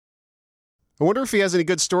I wonder if he has any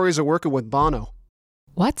good stories of working with Bono.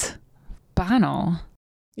 What? Bono?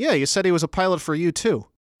 Yeah, you said he was a pilot for U2.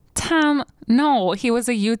 Tom, no, he was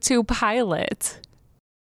a U2 pilot.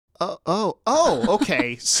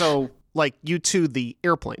 Okay. So, like U2, the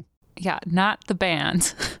airplane. Yeah, not the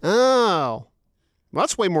band. Oh. Well,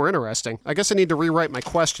 that's way more interesting. I guess I need to rewrite my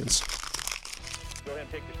questions. Go ahead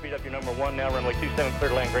and take your speed up. Your number 1 now, runway 27, clear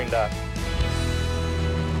to land, green dot.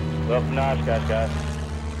 Well, nice, guys.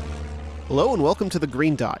 Hello and welcome to The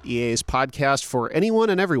Green Dot, EA's podcast for anyone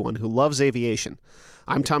and everyone who loves aviation.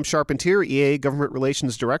 I'm Tom Charpentier, EAA Government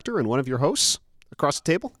Relations Director, and one of your hosts. Across the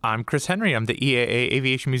table, I'm Chris Henry. I'm the EAA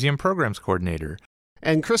Aviation Museum Programs Coordinator.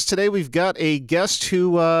 And Chris, today we've got a guest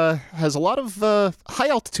who has a lot of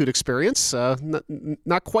high-altitude experience.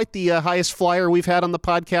 Not quite the highest flyer we've had on the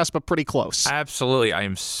podcast, but pretty close. Absolutely. I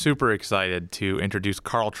am super excited to introduce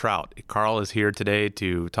Carl Trout. Carl is here today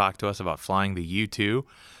to talk to us about flying the U2.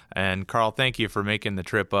 And Carl, thank you for making the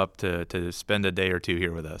trip up to spend a day or two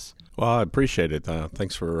here with us. Well, I appreciate it.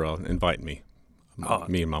 Thanks for inviting me,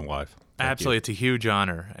 me and my wife. Absolutely. It's a huge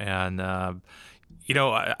honor. And,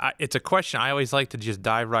 it's a question I always like to just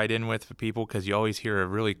dive right in with for people because you always hear a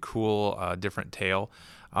really cool, different tale.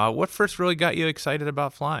 What first really got you excited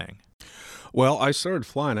about flying? Well, I started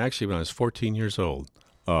flying actually when I was 14 years old.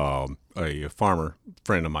 A farmer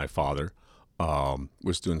friend of my father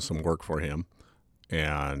was doing some work for him.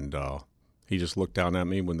 And he just looked down at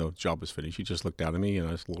me when the job was finished. He just looked down at me, and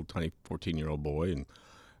I was a little tiny 14-year-old boy,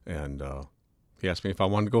 and he asked me if I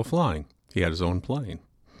wanted to go flying. He had his own plane,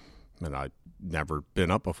 and I'd never been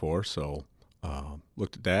up before, so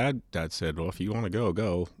looked at Dad. Dad said, well, if you want to go,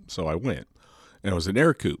 go. So I went, and it was an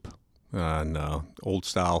air coupe, an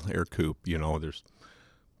old-style air coupe. You know, there's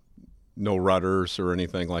no rudders or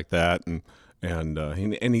anything like that, and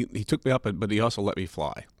he took me up, but he also let me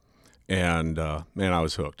fly. And, man, I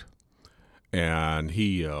was hooked. And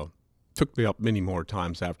he took me up many more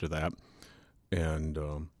times after that. And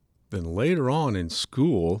then later on in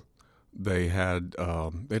school, they had, I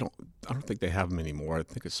don't think they have them anymore. I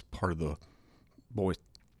think it's part of the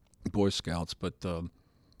Boy Scouts, but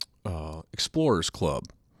Explorers Club.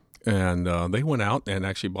 And they went out and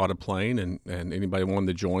actually bought a plane, and anybody wanted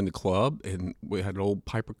to join the club. And we had an old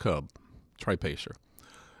Piper Cub Tri-Pacer.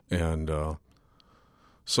 And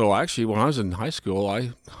so actually, when I was in high school,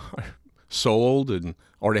 I sold and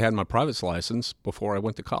already had my private license before I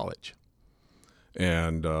went to college.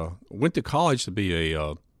 And went to college to be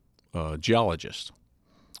a geologist.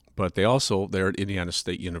 But they also, there at Indiana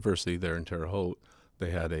State University, there in Terre Haute,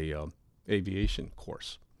 they had a aviation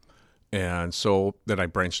course. And so then I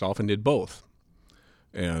branched off and did both.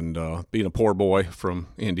 And being a poor boy from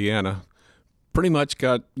Indiana, pretty much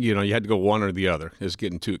got, you had to go one or the other. It's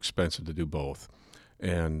getting too expensive to do both.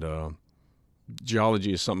 And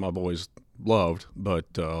geology is something I've always loved, but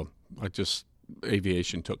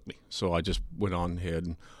aviation took me. So I just went on ahead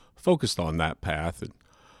and focused on that path and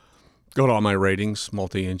got all my ratings,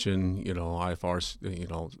 multi-engine, IFRs,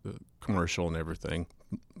 commercial and everything.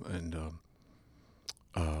 And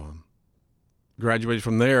graduated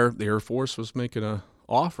from there. The Air Force was making an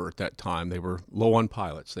offer at that time. They were low on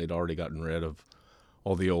pilots. They'd already gotten rid of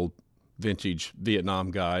all the old vintage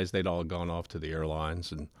Vietnam guys. They'd all gone off to the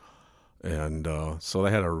airlines, and so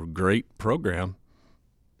they had a great program.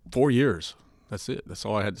 4 years. That's it. That's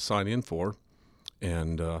all I had to sign in for.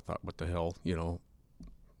 And I thought, what the hell,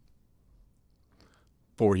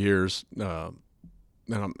 4 years. Then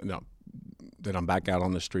I'm back out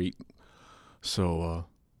on the street. So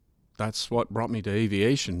that's what brought me to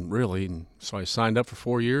aviation, really. And so I signed up for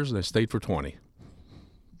 4 years, and I stayed for 20.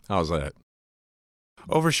 How's that?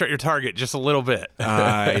 Overshot your target just a little bit.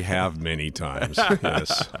 I have many times,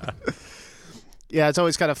 yes. Yeah, it's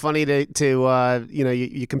always kind of funny to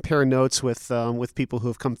you compare notes with people who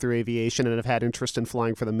have come through aviation and have had interest in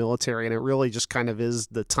flying for the military, and it really just kind of is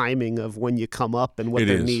the timing of when you come up and what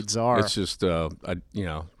their needs are. It's just,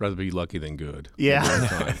 rather be lucky than good. Yeah.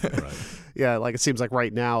 Right. Yeah, like it seems like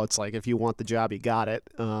right now it's like if you want the job, you got it.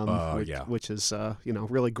 Which is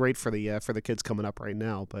really great for the kids coming up right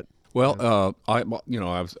now, but. Well, I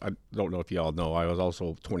don't know if y'all know, I was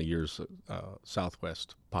also 20 years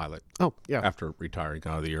Southwest pilot. Oh, yeah. After retiring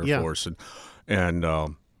out of the Air Force, and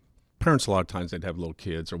parents a lot of times they'd have little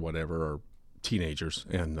kids or whatever, or teenagers,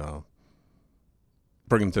 and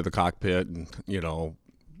bring them to the cockpit, and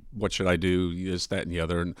what should I do? This, that, and the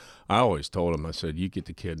other. And I always told them, I said, you get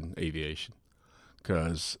the kid in aviation,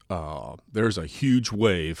 because there's a huge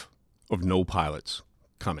wave of no pilots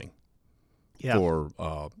coming. Yeah.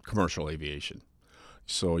 For commercial aviation.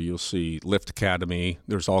 So you'll see Lift Academy.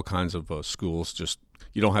 There's all kinds of schools just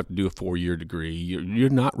You don't have to do a 4-year degree. You're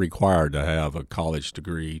not required to have a college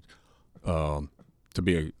degree to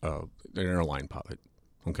be an airline pilot.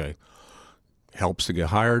 Okay, helps to get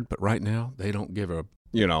hired, but right now they don't give a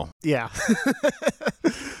Yeah.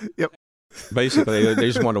 Yep. Basically, they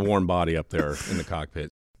just want a warm body up there in the cockpit.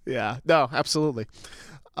 Yeah. No, absolutely.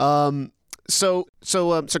 So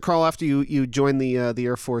Carl, after you joined the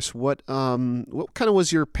Air Force, what kind of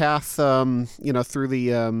was your path, through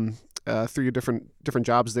the through your different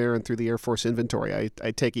jobs there and through the Air Force inventory?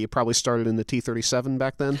 I take it you probably started in the T-37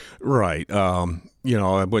 back then. Right. I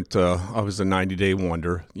went. I was a 90-day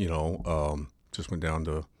wonder. Just went down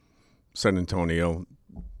to San Antonio.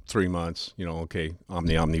 3 months, okay, I'm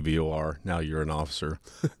the Omni VOR. Now you're an officer,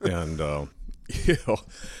 and they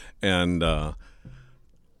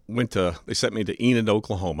sent me to Enid,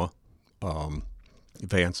 Oklahoma,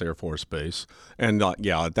 Vance Air Force Base, and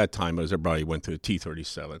at that time everybody went to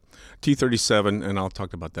T-37, and I'll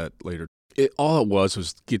talk about that later. All it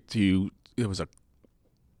was get to.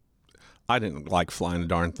 I didn't like flying the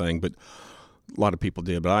darn thing, but a lot of people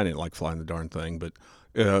did, but I didn't like flying the darn thing, but.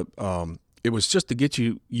 It was just to get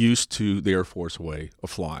you used to the Air Force way of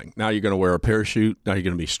flying. Now you're going to wear a parachute. Now you're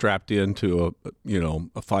going to be strapped into a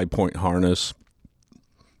 5-point harness.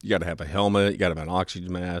 You got to have a helmet. You got to have an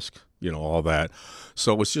oxygen mask. All that.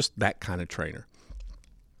 So it was just that kind of trainer.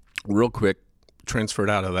 Real quick, transferred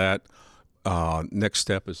out of that. Next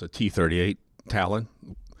step is a T-38 Talon,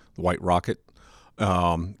 the White Rocket,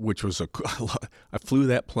 which was I flew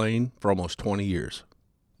that plane for almost 20 years.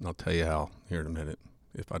 And I'll tell you how here in a minute,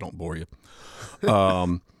 if I don't bore you.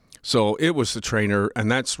 So it was the trainer,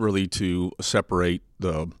 and that's really to separate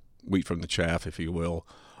the wheat from the chaff, if you will.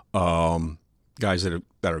 Guys that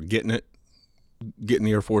are getting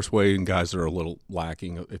the Air Force way, and guys that are a little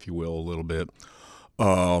lacking, if you will, a little bit.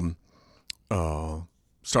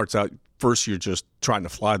 Starts out first, you're just trying to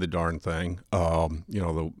fly the darn thing.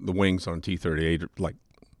 The wings on T-38 are like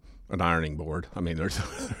an ironing board. I mean, they're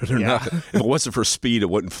not. If it wasn't for speed, it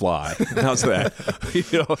wouldn't fly. How's that?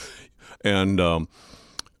 And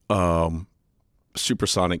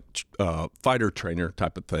supersonic fighter trainer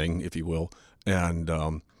type of thing, if you will. And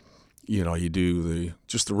you do the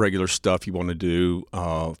regular stuff you want to do: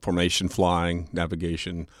 formation flying,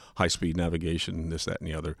 navigation, high speed navigation, this, that, and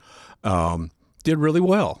the other. Did really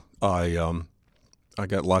well. I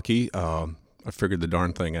got lucky. I figured the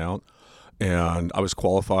darn thing out. And I was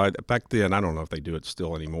qualified back then. I don't know if they do it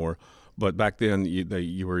still anymore, but back then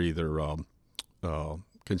you were either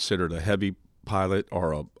considered a heavy pilot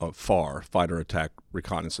or a FAR, fighter attack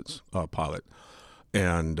reconnaissance pilot,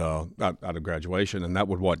 and out of graduation, and that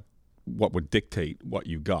would what would dictate what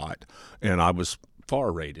you got. And I was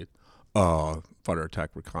FAR rated, fighter attack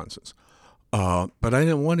reconnaissance, but I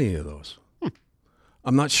didn't want any of those.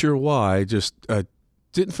 I'm not sure why. Just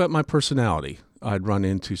didn't fit my personality. I'd run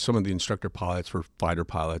into some of the instructor pilots were fighter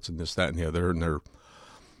pilots and this, that, and the other, and they're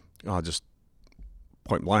just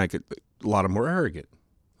point blank. A lot of them were arrogant.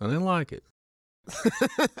 I didn't like it.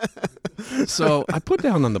 So I put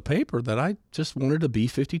down on the paper that I just wanted a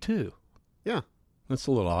B-52. Yeah. That's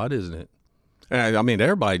a little odd, isn't it? And I mean,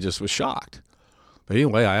 everybody just was shocked. But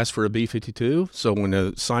anyway, I asked for a B-52. So when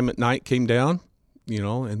the assignment night came down,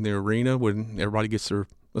 in the arena when everybody gets their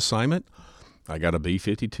assignment, I got a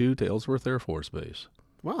B-52 to Ellsworth Air Force Base.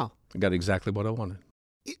 Wow. I got exactly what I wanted.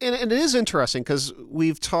 And it is interesting because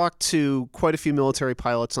we've talked to quite a few military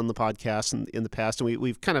pilots on the podcast in the past, and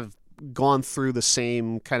we've kind of gone through the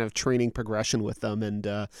same kind of training progression with them. And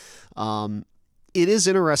it is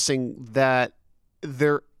interesting that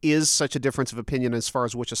there is such a difference of opinion as far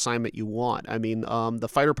as which assignment you want. I mean, the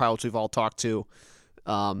fighter pilots we've all talked to,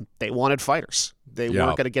 they wanted fighters. They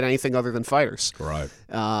weren't going to get anything other than fighters. Right.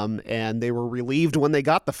 And they were relieved when they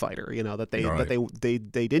got the fighter, that they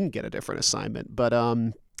didn't get a different assignment. But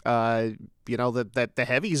that the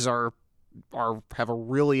heavies have a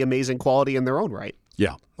really amazing quality in their own right.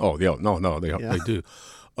 Yeah. Oh, yeah. No, they do.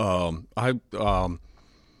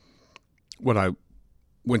 When I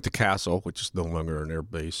went to Castle, which is no longer an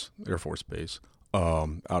Air Force base,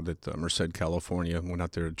 out at Merced, California, went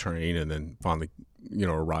out there to train, and then finally,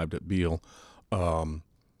 arrived at Beale. I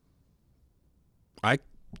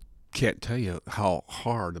can't tell you how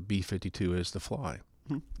hard a B-52 is to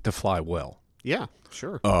fly well. Yeah,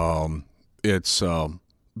 sure. It's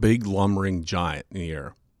big lumbering giant in the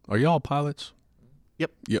air. Are y'all pilots?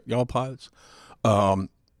 Yep. Y'all pilots?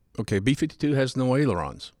 Okay, B-52 has no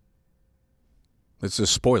ailerons. It's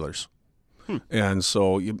just spoilers. And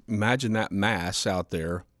so you imagine that mass out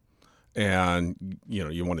there, and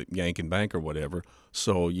you want to yank and bank or whatever.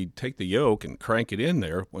 So you take the yoke and crank it in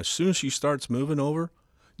there. As soon as she starts moving over,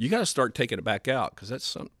 you got to start taking it back out because that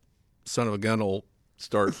son of a gun will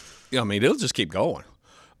start. I mean, it'll just keep going.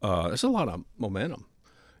 There's a lot of momentum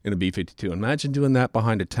in a B-52. Imagine doing that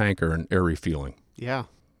behind a tanker and air refueling. Yeah.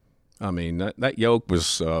 I mean, that yoke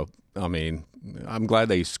was. I'm glad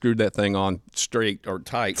they screwed that thing on straight or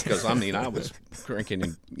tight because I was cranking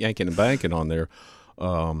and yanking and banking on there.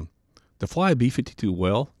 To fly a B-52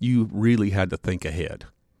 well, you really had to think ahead.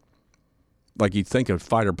 Like you'd think a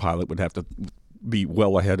fighter pilot would have to be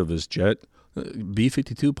well ahead of his jet.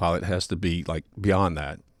 B-52 pilot has to be like beyond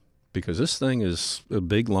that because this thing is a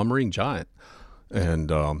big lumbering giant. And,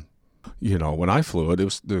 when I flew it,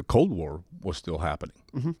 the Cold War was still happening.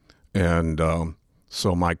 Mm-hmm. And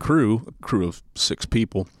so my crew of 6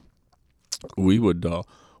 people, we would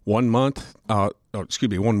 1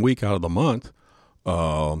 week out of the month,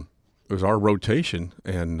 it was our rotation.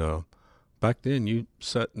 And back then you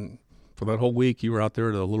for that whole week, you were out there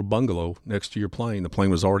at a little bungalow next to your plane. The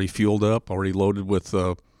plane was already fueled up, already loaded with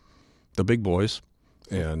the big boys,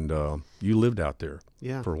 and you lived out there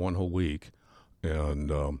for 1 whole week.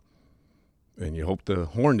 And you hope the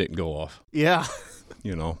horn didn't go off. Yeah.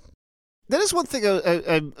 That is one thing I was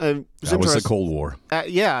That was the Cold War.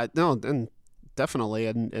 And definitely,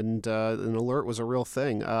 and an alert was a real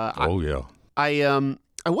thing. I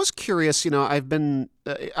was curious. I've been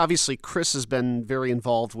obviously Chris has been very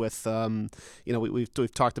involved with.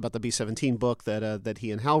 We've talked about the B-17 book that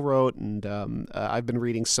he and Hal wrote, and I've been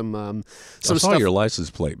reading some I saw your license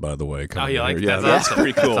plate, by the way. Oh, you like that? Yeah, that's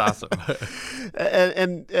pretty cool. That's awesome.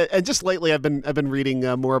 and just lately, I've been reading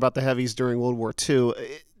more about the heavies during World War II.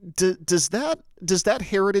 Does that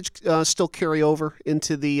heritage still carry over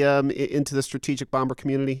into the strategic bomber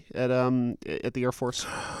community at the Air Force?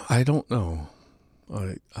 I don't know.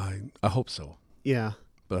 I hope so. Yeah.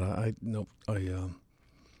 But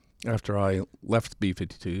after I left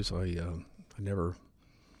B-52s, I never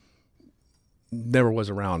was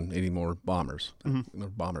around any more bombers,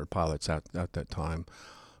 bomber pilots at that time.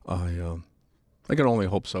 I can only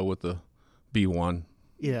hope so with the B-1,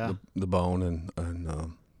 the Bone, and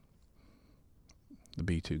the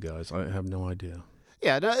B-2 guys. I have no idea.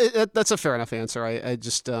 Yeah, no, that's a fair enough answer. I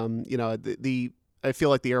just I feel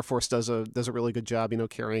like the Air Force does a really good job,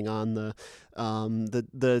 carrying on the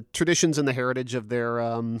traditions and the heritage of their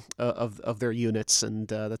of their units, and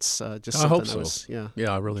that's just something I hope so.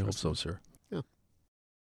 I really hope so, sir. Yeah.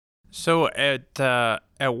 So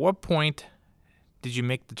at what point did you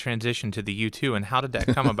make the transition to the U-2, and how did that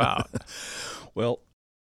come about? Well,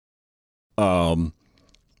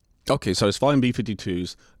 okay, so I was flying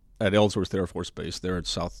B-52s at Ellsworth Air Force Base there at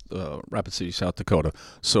Rapid City, South Dakota.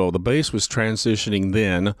 So the base was transitioning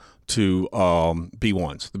then to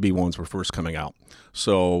B-1s. The B-1s were first coming out.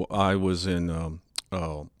 So I was in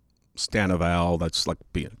Stanaval, that's like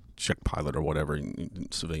being a check pilot or whatever in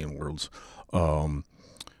civilian worlds.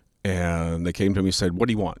 And they came to me and said, what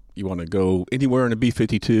do you want? You want to go anywhere in a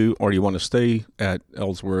B-52, or do you want to stay at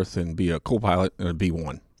Ellsworth and be a co-pilot in a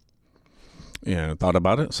B-1? And I thought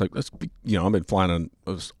about it. It's like, I've been flying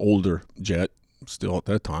an older jet still at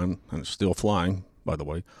that time, and it's still flying, by the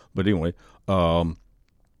way. But anyway, so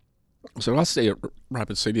I'll stay at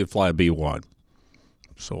Rapid City and fly a B-1.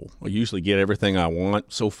 So I usually get everything I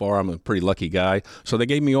want. So far, I'm a pretty lucky guy. So they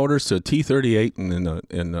gave me orders to a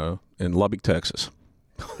T-38 in Lubbock, Texas.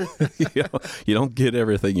 You don't get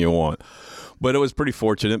everything you want. But it was pretty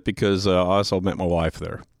fortunate because I also met my wife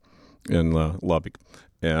there in Lubbock.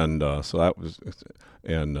 And so that was,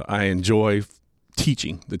 and I enjoy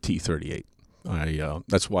teaching the T-38.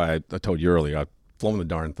 That's why I told you earlier, I've flown the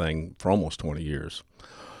darn thing for almost 20 years.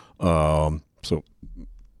 So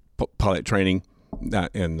pilot training,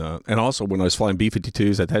 and also when I was flying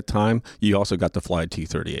B-52s at that time, you also got to fly a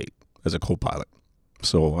T-38 as a co-pilot.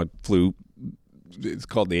 So I flew, it's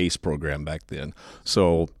called the ACE program back then.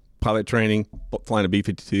 So pilot training, flying a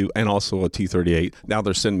B-52, and also a T-38. Now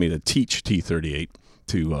they're sending me to teach T-38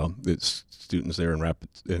 to the students there in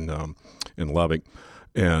Lubbock,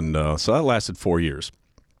 and so that lasted 4 years.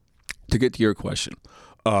 To get to your question,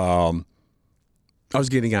 I was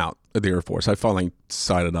getting out of the Air Force. I finally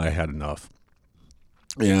decided I had enough,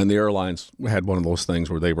 and the airlines had one of those things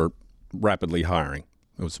where they were rapidly hiring.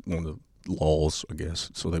 It was one of the lulls, I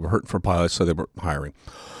guess. So they were hurting for pilots, so they were hiring.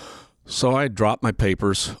 So I dropped my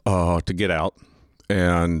papers to get out,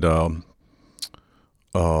 and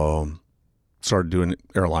started doing an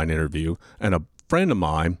airline interview, and a friend of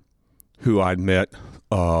mine who I'd met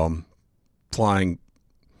flying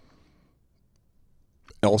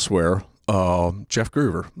elsewhere, Jeff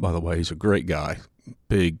Groover, by the way, he's a great guy,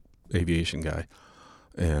 big aviation guy,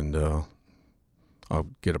 and I'll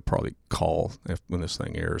get a probably call when this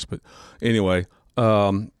thing airs. But anyway,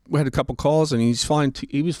 we had a couple calls, and he was flying to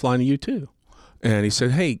U2, and he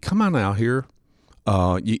said, "Hey, come on out here.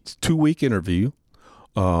 It's a 2-week interview,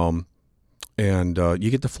 and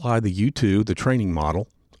you get to fly the U2, the training model,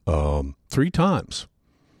 3 times.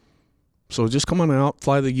 So just come on out,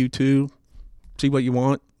 fly the U2, see what you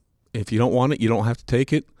want. If you don't want it, you don't have to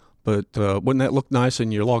take it. But wouldn't that look nice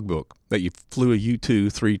in your logbook that you flew a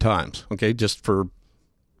U2 3 times? Okay, just for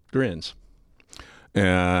grins."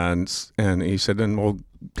 And he said, "Then we'll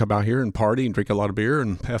come out here and party and drink a lot of beer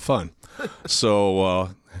and have fun."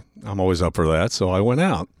 So I'm always up for that. So I went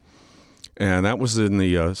out, and that was in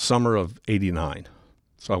the summer of '89.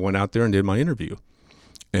 So I went out there and did my interview,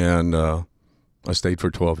 and I stayed for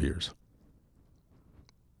 12 years.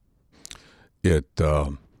 It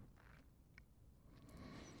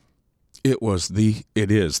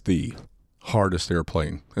is the hardest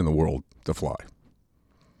airplane in the world to fly.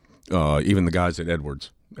 Even the guys at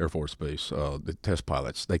Edwards Air Force Base, the test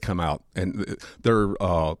pilots, they come out, and their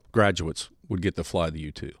graduates would get to fly the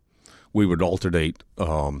U-2. We would alternate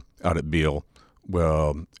out at Beale.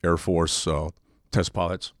 Air Force test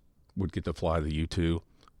pilots would get to fly the U-2,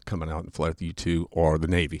 coming out and fly the U-2, or the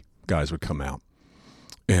Navy guys would come out.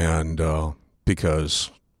 And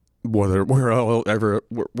because where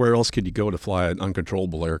else could you go to fly an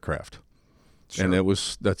uncontrollable aircraft? Sure. And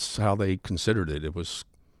that's how they considered it. It was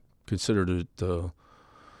considered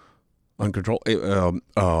uncontrollable.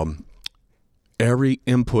 Every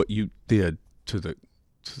input you did to the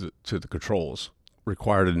controls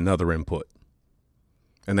required another input,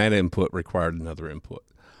 and that input required another input.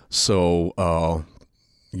 So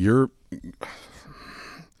when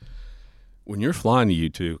you're flying the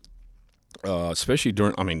U-2, especially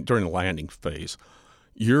during the landing phase,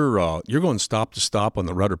 you're going stop to stop on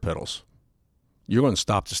the rudder pedals. You're going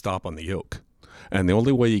stop to stop on the yoke. And the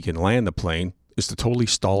only way you can land the plane is to totally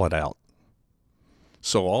stall it out.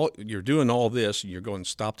 So you're doing all this, and you're going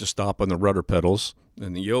stop to stop on the rudder pedals,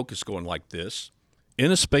 and the yoke is going like this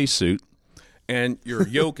in a spacesuit, and your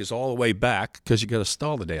yoke is all the way back because you got to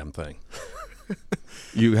stall the damn thing.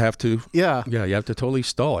 You have to, you have to totally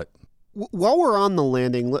stall it. While we're on the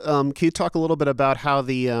landing, can you talk a little bit about how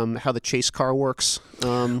the chase car works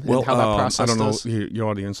and how that process I don't does? know your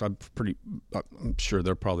audience. I'm sure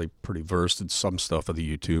they're probably pretty versed in some stuff of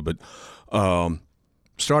the U2, but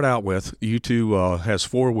start out with U2 has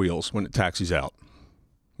 4 wheels when it taxis out.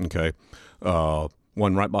 Okay,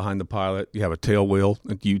 one right behind the pilot. You have a tail wheel.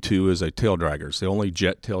 U2 is a tail dragger. It's the only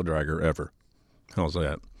jet tail dragger ever. How's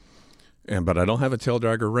that? But I don't have a tail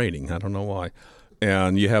dragger rating. I don't know why.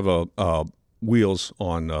 And you have wheels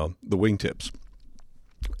on the wingtips.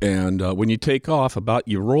 And when you take off,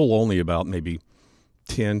 you roll only about maybe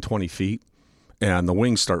 10, 20 feet, and the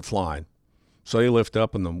wings start flying. So they lift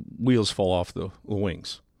up, and the wheels fall off the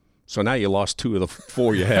wings. So now you lost 2 of the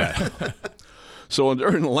 4 you had. So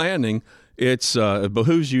during the landing, it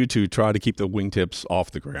behooves you to try to keep the wingtips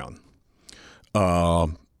off the ground.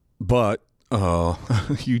 But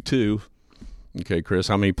U2... Okay, Chris,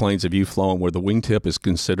 how many planes have you flown where the wingtip is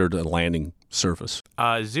considered a landing surface?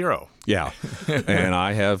 0. Yeah. And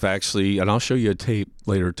I have actually, and I'll show you a tape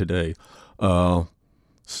later today.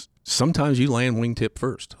 Sometimes you land wingtip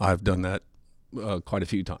first. I've done that quite a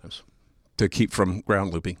few times to keep from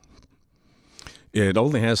ground looping. It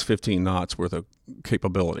only has 15 knots worth of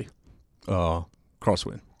capability,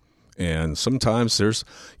 crosswind. And sometimes there's,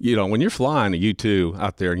 when you're flying a U-2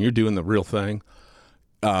 out there and you're doing the real thing,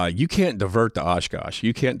 you can't divert to Oshkosh.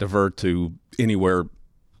 You can't divert to anywhere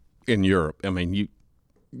in Europe. I mean,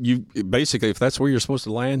 you basically, if that's where you're supposed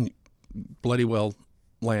to land, bloody well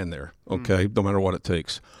land there, okay, no matter what it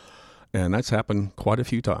takes. And that's happened quite a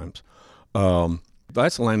few times.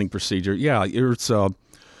 That's a landing procedure. Yeah, it's you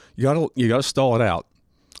gotta stall it out.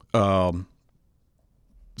 The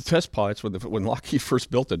test pilots, when Lockheed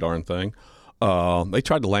first built the darn thing, they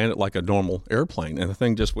tried to land it like a normal airplane, and the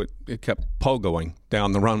thing it kept pogoing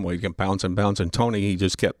down the runway. It kept bouncing. Tony, he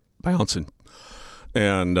just kept bouncing.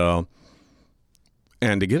 And to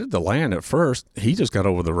get it to land at first, he just got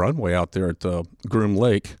over the runway out there at Groom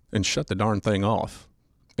Lake and shut the darn thing off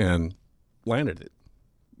and landed it.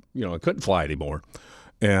 It couldn't fly anymore.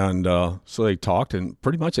 And so they talked, and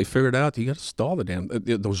pretty much they figured out you got to stall the damn.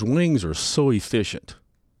 Those wings are so efficient.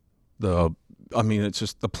 It's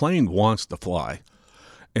just the plane wants to fly,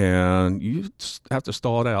 and you just have to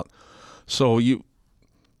stall it out. So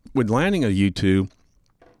when landing a U-2,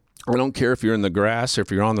 I don't care if you're in the grass, if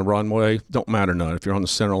you're on the runway, don't matter none. If you're on the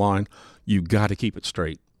center line, you got to keep it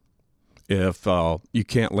straight. If you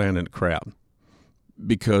can't land in a crab,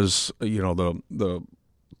 because the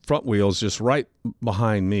front wheel is just right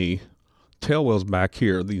behind me tail wheel's back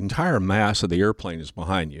here. The entire mass of the airplane is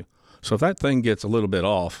behind you. So if that thing gets a little bit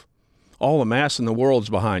off, all the mass in the world's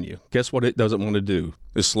behind you. Guess what it doesn't want to do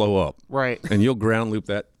is slow up. Right. And you'll ground loop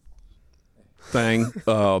that thing.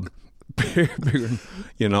 Bigger,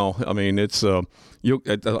 you know, I mean, that's all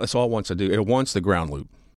it wants to do. It wants the ground loop.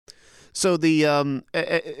 So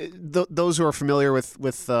those who are familiar with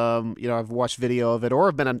you know, I've watched video of it or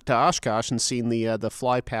have been to Oshkosh and seen the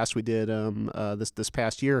fly pass we did this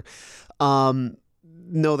past year,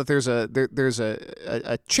 know that there's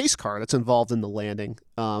a chase car that's involved in the landing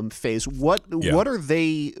phase. What are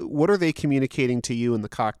they communicating to you in the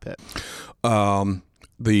cockpit?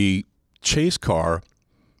 The chase car,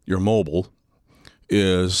 your mobile,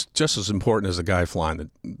 is just as important as the guy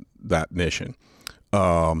flying that mission.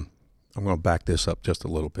 I'm going to back this up just a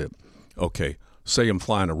little bit. Okay, say I'm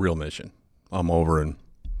flying a real mission. I'm over in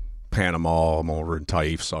Panama, I'm over in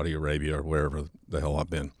Taif, Saudi Arabia, or wherever the hell I've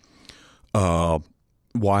been.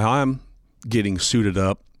 While I'm getting suited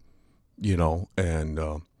up, you know, and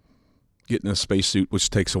getting a spacesuit, which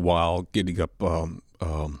takes a while, getting up, you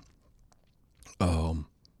know,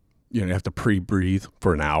 you have to pre-breathe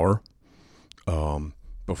for an hour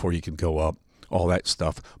before you can go up. All that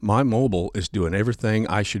stuff. My mobile is doing everything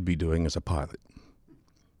I should be doing as a pilot.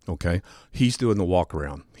 Okay? He's doing the walk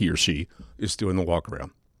around. He or she is doing the walk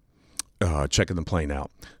around, checking the plane out.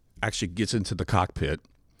 Actually gets into the cockpit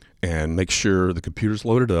and makes sure the computer's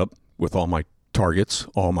loaded up with all my targets,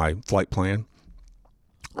 all my flight plan.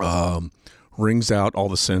 Rings out all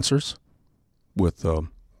the sensors with the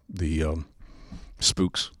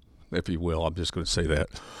spooks, if you will. I'm just going to say that.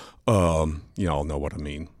 You all know what I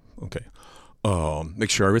mean. Okay.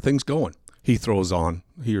 Make sure everything's going. He or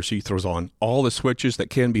she throws on all the switches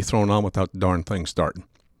that can be thrown on without the darn thing starting.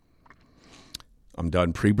 I'm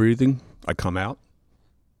done pre-breathing. I come out.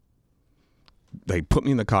 They put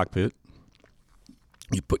me in the cockpit.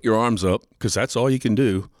 You put your arms up because that's all you can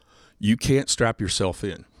do. You can't strap yourself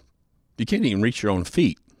in. You can't even reach your own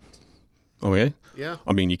feet. Okay? Yeah.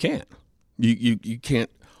 I mean, you can't. You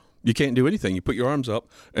can't do anything. You put your arms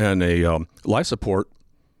up, and a life support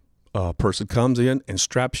person comes in and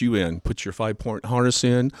straps you in, puts your 5-point harness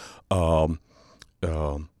in,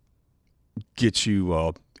 gets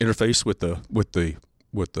you interface with the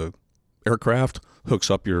aircraft, hooks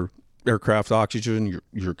up your aircraft oxygen,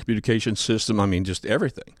 your communication system. I mean, just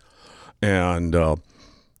everything, and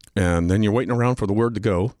then you're waiting around for the word to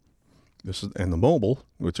go. And the mobile,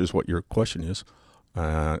 which is what your question is.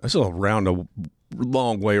 This is a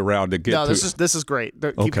long way around to get. No, this is great.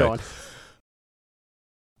 Keep going.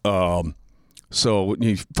 So when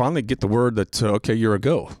you finally get the word that, okay, you're a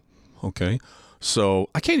go. Okay. So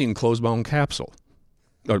I can't even close my own capsule,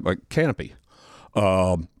 or my canopy.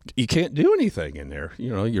 You can't do anything in there.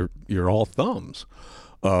 You know, you're all thumbs.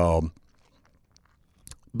 But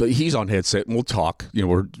he's on headset and we'll talk. You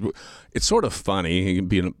know, it's sort of funny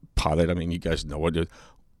being a pilot. I mean, you guys know what to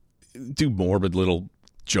do, morbid little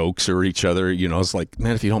jokes or each other. You know, it's like,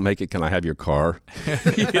 man, if you don't make it, can I have your car?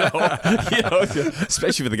 you know,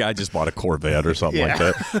 especially if the guy just bought a Corvette or something like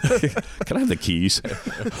that. Can I have the keys?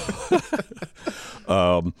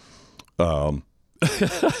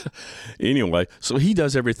 Anyway, so he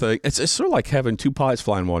does everything. It's sort of like having two pilots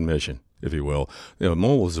flying one mission, if you will. You know,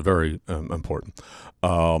 mobile is very important.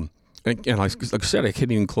 And like I said, I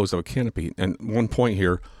can't even close up a canopy. And one point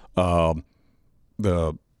here,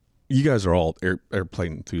 you guys are all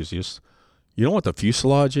airplane enthusiasts. You know what the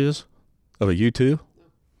fuselage is of a U-2?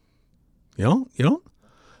 You know?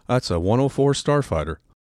 That's a 104 Starfighter.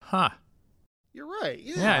 Huh. You're right.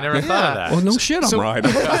 Yeah, I never thought of that. Well, no shit, I'm right.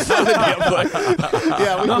 Yeah,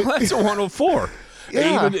 That's a 104.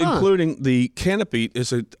 Yeah, Even including the canopy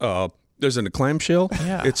is there's a clamshell.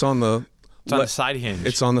 Yeah. It's on the side hinge.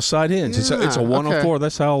 It's on the side hinge. It's a 104. Okay.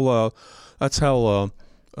 That's how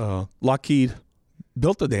Lockheed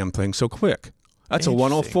built the damn thing so quick. That's a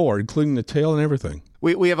 104, including the tail and everything.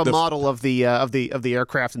 We have a model of the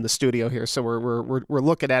aircraft in the studio here, so we're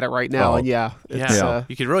looking at it right now, and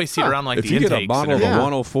you could really see it around like if the you intakes. If you get a model of a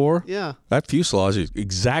 104, that fuselage is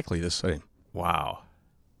exactly the same. Wow,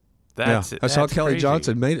 that's how Kelly crazy.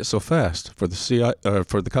 Johnson made it so fast for the CIA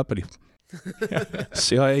for the company,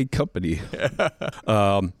 CIA company.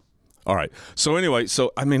 All right. So anyway,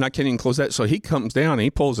 I mean I can't even close that. So he comes down and he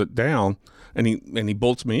pulls it down and he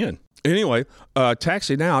bolts me in. Anyway,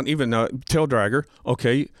 taxi down, even tail dragger.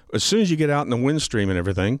 Okay, as soon as you get out in the wind stream and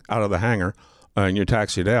everything out of the hangar, and you're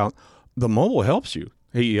taxied out, the mobile helps you.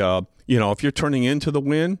 He, if you're turning into the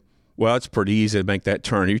wind, well, it's pretty easy to make that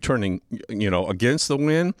turn. You're turning, against the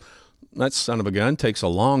wind. That son of a gun takes a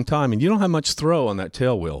long time, and you don't have much throw on that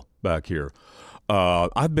tail wheel back here.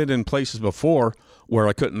 I've been in places before where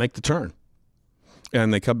I couldn't make the turn.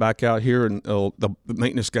 And they come back out here, and the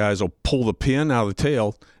maintenance guys will pull the pin out of the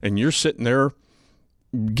tail, and you're sitting there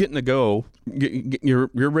getting to go. You're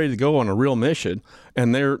ready to go on a real mission,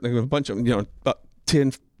 and they're a bunch of, about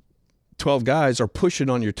 10, 12 guys are pushing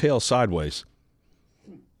on your tail sideways.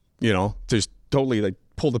 Just totally, they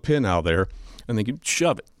pull the pin out of there, and they can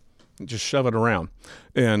shove it. Just shove it around.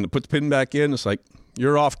 And put the pin back in, it's like,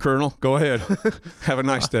 you're off, Colonel. Go ahead. Have a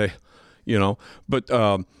nice day. But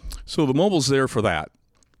so the mobile's there for that.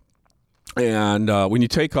 And when you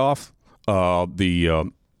take off,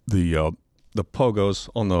 the pogos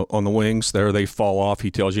on the wings there, they fall off.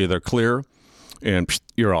 He tells you they're clear, and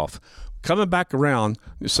you're off. Coming back around,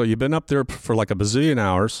 so you've been up there for like a bazillion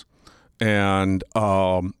hours, and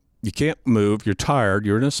you can't move. You're tired.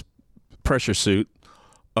 You're in this pressure suit.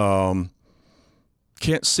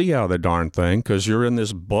 Can't see out of the darn thing because you're in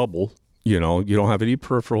this bubble. You don't have any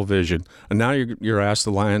peripheral vision, and now you're asked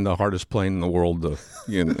to land the hardest plane in the world.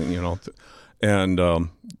 And you're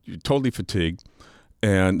totally fatigued,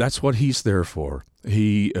 and that's what he's there for.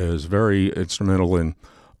 He is very instrumental in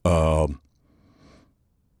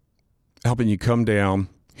helping you come down.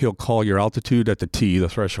 He'll call your altitude at the T, the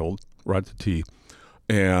threshold, right at the T,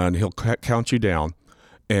 and he'll count you down.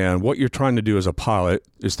 And what you're trying to do as a pilot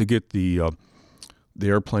is to get the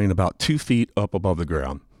airplane about 2 feet up above the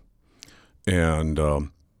ground. And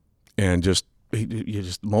just you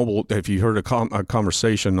just mobile. If you heard a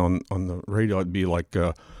conversation on the radio, it'd be like,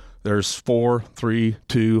 "There's 4, 3,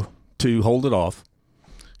 2, 2. Hold it off."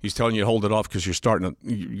 He's telling you to hold it off because you're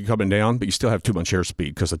coming down, but you still have too much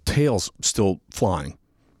airspeed because the tail's still flying.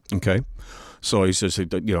 Okay, so he says,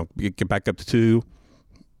 get back up to 2,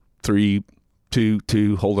 3, 2,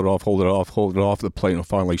 2. Hold it off. Hold it off. Hold it off. The plane will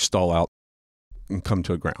finally stall out and come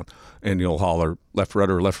to the ground, and you'll holler, "Left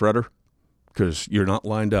rudder," because you're not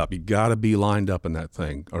lined up. You got to be lined up in that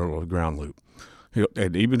thing, or a ground loop.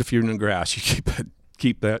 And even if you're in the grass, you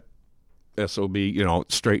keep that SOB,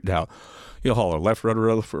 straightened out. You'll holler, "Left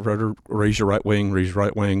rudder, raise your right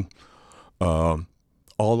wing," all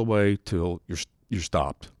the way till you're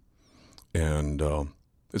stopped. And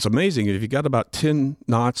it's amazing. If you got about 10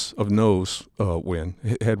 knots of headwind,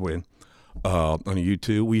 on a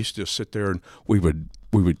U2, we used to sit there and we would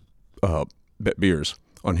bet beers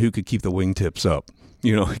on who could keep the wingtips up,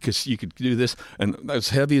 because you could do this, and as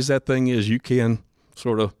heavy as that thing is, you can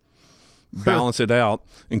sort of balance it out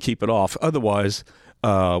and keep it off. Otherwise,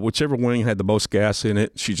 whichever wing had the most gas in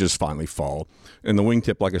it, she just finally fall. And the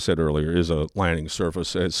wingtip, like I said earlier, is a landing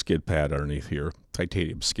surface, a skid pad underneath here,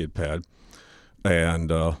 titanium skid pad,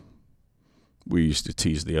 and we used to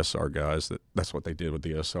tease the SR guys that's what they did with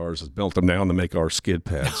the SRs, is melt them down to make our skid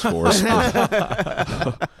pads for us.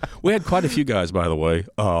 We had quite a few guys, by the way.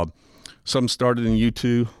 Some started in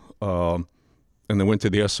U2, and they went to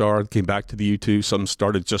the SR, came back to the U2. Some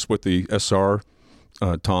started just with the SR.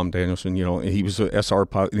 Tom Danielson, he was an SR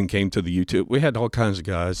pilot and came to the U2. We had all kinds of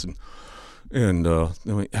guys, and then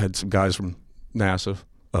we had some guys from NASA,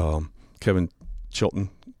 Kevin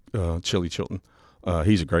Chilton, Chili Chilton.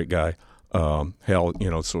 He's a great guy.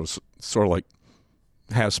 Sort of like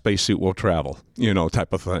have spacesuit will travel,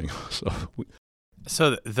 type of thing.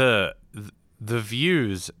 So the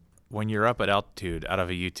views when you're up at altitude out of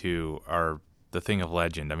a U2 are the thing of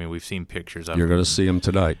legend. I mean, we've seen pictures of them. You're going to see them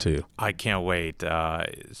tonight too. I can't wait.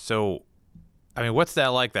 So, I mean, what's that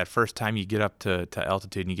like? That first time you get up to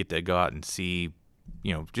altitude and you get to go out and see,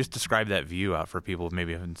 just describe that view out for people who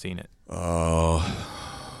maybe haven't seen it.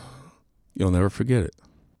 You'll never forget it.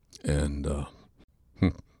 And I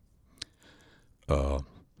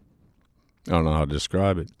don't know how to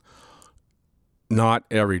describe it. Not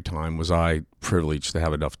every time was I privileged to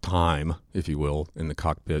have enough time, if you will, in the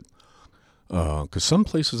cockpit. Because some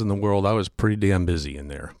places in the world I was pretty damn busy in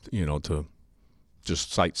there, to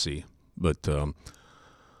just sightsee. But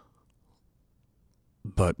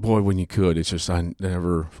boy, when you could, it's just I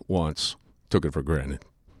never once took it for granted.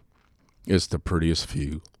 It's the prettiest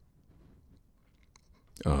view.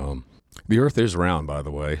 The Earth is round, by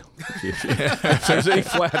the way. If there's any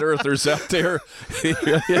flat Earthers out there,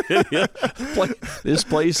 this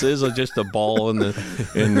place is just a ball in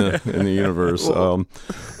the universe.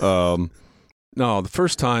 No, the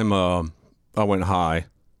first time I went high,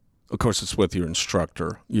 of course, it's with your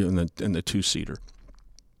instructor in the two-seater.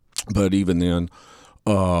 But even then,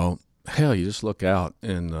 you just look out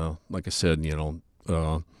and, like I said,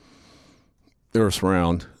 the Earth's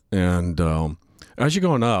round, and as you're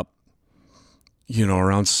going up,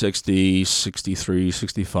 around 60, 63,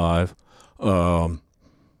 65, you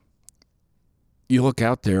look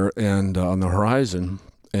out there and on the horizon,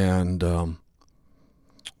 and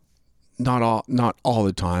not all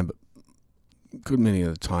the time, but good many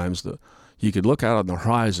of the times, you could look out on the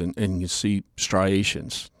horizon and you see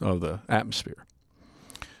striations of the atmosphere.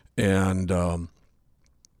 And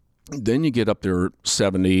then you get up there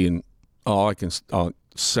 70, and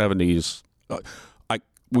 70s.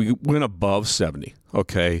 We went above 70,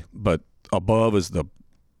 okay, but above is the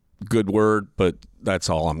good word, but that's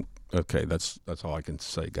all that's all I can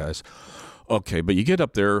say, guys. Okay, but you get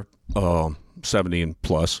up there 70 and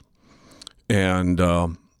plus, and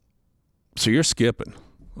so you're skipping.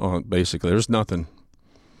 Basically, there's nothing.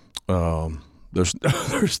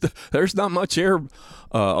 There's not much air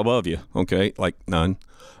above you. Okay, like none,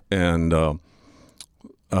 and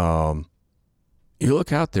you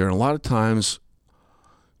look out there, and a lot of times,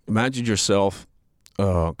 imagine yourself,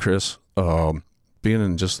 Chris, being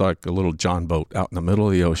in just like a little John boat out in the middle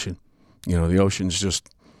of the ocean. You know, the ocean's just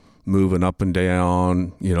moving up and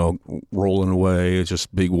down, you know, rolling away. It's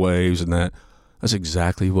just big waves and that. That's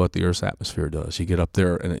exactly what the Earth's atmosphere does. You get up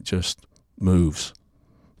there and it just moves.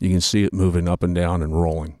 You can see it moving up and down and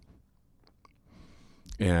rolling.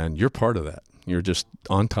 And you're part of that. You're just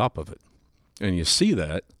on top of it. And you see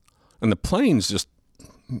that. And the plane's just,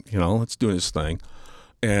 you know, it's doing its thing.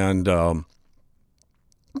 And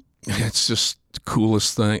it's just the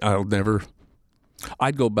coolest thing.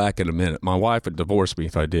 I'd go back in a minute. My wife would divorce me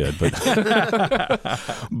if I did, but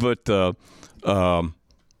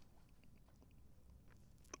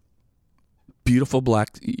beautiful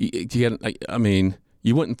black. I mean,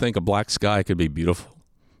 you wouldn't think a black sky could be beautiful,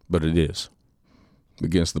 but it is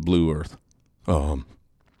against the blue earth.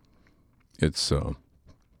 It's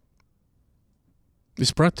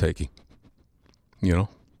breathtaking, you know.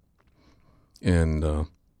 And I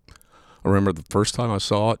remember the first time I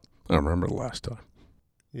saw it. I remember the last time.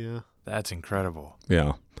 Yeah. That's incredible.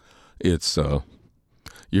 Yeah. It's, you're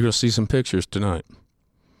going to see some pictures tonight.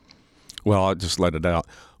 Well, I'll just let it out.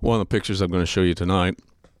 One of the pictures I'm going to show you tonight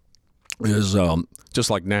is just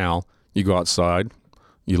like now, you go outside,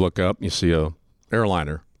 you look up, you see a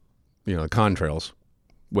airliner, you know, contrails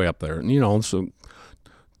way up there. And, you know, so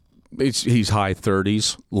he's high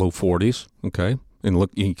 30s, low 40s, okay? And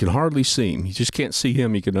look, you can hardly see him. You just can't see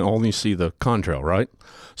him. You can only see the contrail, right?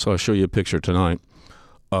 So I'll show you a picture tonight.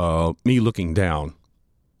 Me looking down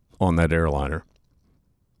on that airliner.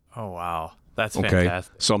 Oh, wow. That's okay?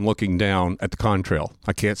 fantastic. So I'm looking down at the contrail.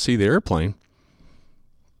 I can't see the airplane.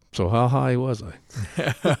 So how high was I?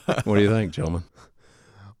 What do you think, gentlemen?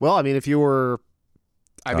 Well, I mean, if you were...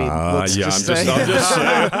 let's just say. I'm just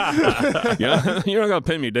saying. Yeah, you're not going to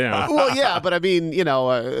pin me down. Well, yeah, but I mean, you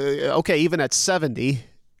know, okay, even at 70,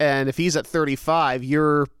 and if he's at 35,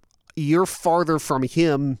 you're farther from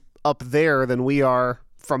him up there than we are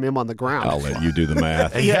from him on the ground. I'll let you do the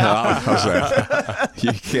math. Yeah. How's that?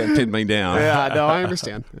 You can't pin me down. Yeah, no, I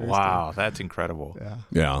understand. Wow, that's incredible.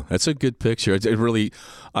 Yeah, that's a good picture. It really,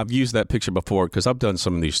 I've used that picture before because I've done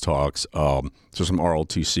some of these talks. So some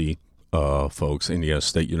ROTC folks, Indiana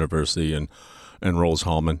State University and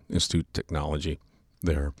Rose-Hulman Institute of Technology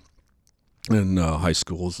there, and high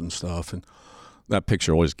schools and stuff. And that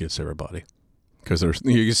picture always gets everybody because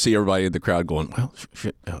you can see everybody in the crowd going, well,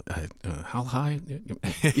 shit, how high?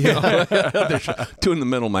 You know, they're doing the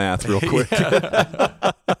mental math real quick.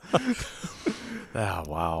 Oh,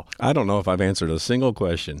 wow. I don't know if I've answered a single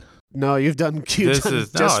question. No, you've done just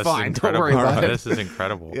fine. Incredible. Don't worry about it. This is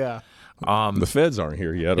incredible. Yeah. The feds aren't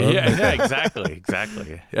here yet. Yeah, exactly.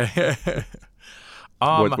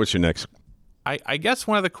 What's your next? I guess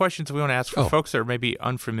one of the questions we want to ask for folks that are maybe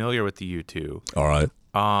unfamiliar with the U2. All right.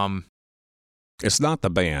 It's not the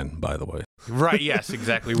band, by the way. Right. Yes.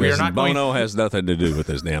 Exactly. We are not Bono has nothing to do with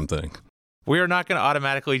this damn thing. We are not going to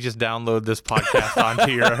automatically just download this podcast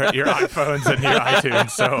onto your iPhones and your iTunes.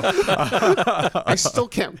 So I still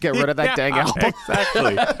can't get rid of that dang album.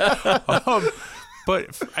 Exactly.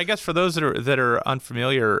 But I guess for those that are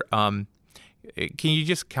unfamiliar, can you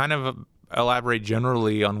just kind of elaborate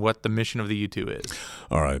generally on what the mission of the U2 is?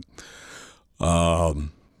 All right.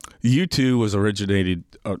 U2 was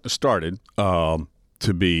started to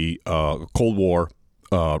be a Cold War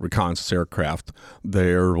reconnaissance aircraft.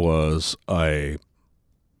 There was a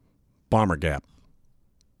bomber gap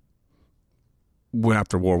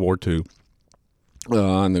after World War II,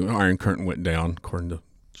 and the Iron Curtain went down, according to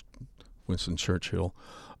Winston Churchill.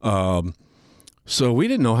 So we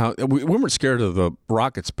didn't know how. We weren't scared of the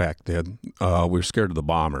rockets back then. We were scared of the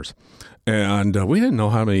bombers, and we didn't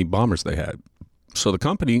know how many bombers they had. So the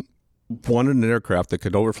company wanted an aircraft that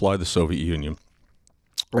could overfly the Soviet Union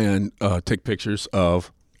and take pictures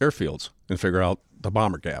of airfields and figure out the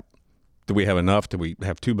bomber gap. Do we have enough? Do we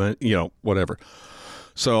have too many? You know, whatever.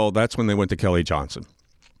 So that's when they went to Kelly Johnson.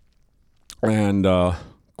 And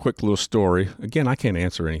quick little story. Again, I can't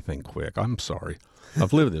answer anything quick. I'm sorry.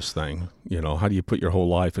 I've lived this thing. You know, how do you put your whole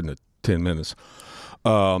life into 10 minutes?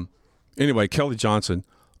 Anyway, Kelly Johnson,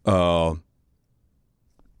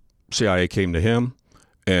 CIA came to him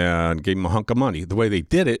and gave him a hunk of money. The way they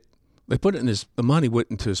did it, they put it in the money went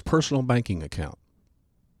into his personal banking account.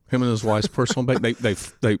 Him and his wife's personal bank. They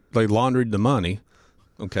laundered the money.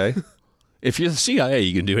 Okay. If you're the CIA,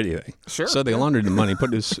 you can do anything. Sure. So they laundered the money.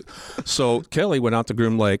 So Kelly went out to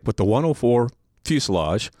Groom Lake with the 104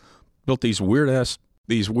 fuselage, built these weird,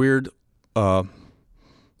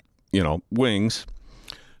 wings,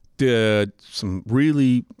 did some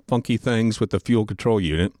really funky things with the fuel control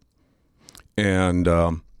unit, and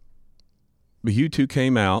the U-2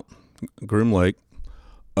 came out, Groom Lake,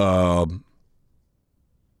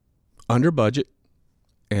 under budget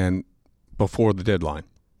and before the deadline.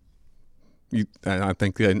 I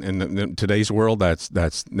think in today's world,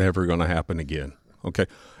 that's never going to happen again. Okay.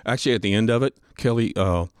 Actually, at the end of it, Kelly,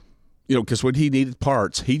 because when he needed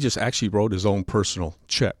parts, he just actually wrote his own personal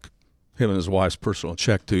check, him and his wife's personal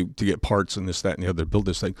check to get parts and this, that, and the other to build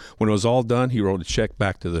this thing. When it was all done, he wrote a check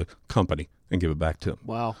back to the company and give it back to him.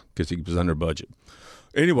 Wow. Because he was under budget.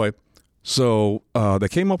 Anyway, so they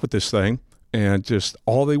came up with this thing, and just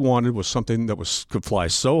all they wanted was something that could fly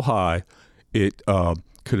so high it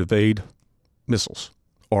could evade missiles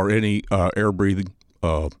or any air-breathing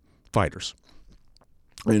fighters,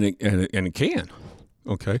 and it can.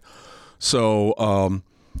 Okay, so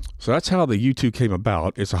that's how the U-2 came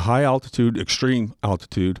about. It's a high altitude, extreme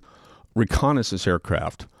altitude reconnaissance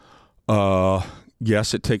aircraft.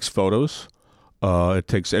 Yes, it takes photos. It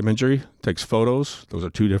takes imagery. It takes photos. Those are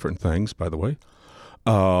two different things, by the way.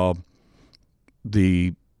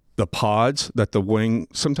 The pods that the wing,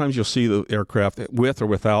 sometimes you'll see the aircraft with or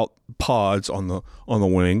without pods on the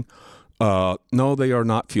wing. No, they are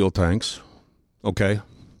not fuel tanks. Okay,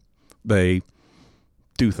 they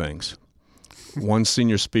do things. One's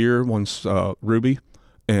Senior Spear, one's Ruby,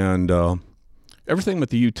 and everything with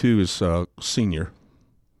the U-2 is senior.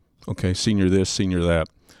 Okay, senior this, senior that.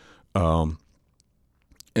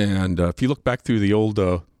 And if you look back through the old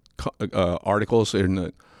articles in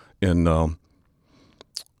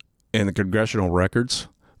the congressional records,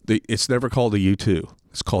 it's never called a U-2.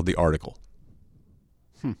 It's called the article.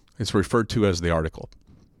 It's referred to as the article.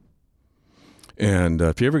 And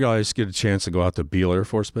if you ever guys get a chance to go out to Beale Air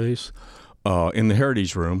Force Base, in the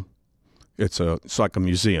Heritage Room, it's like a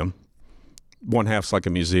museum. One half's like a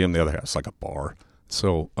museum, the other half's like a bar.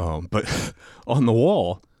 So, but on the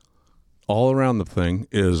wall, all around the thing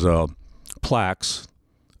is plaques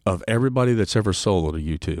of everybody that's ever sold a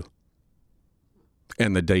U-2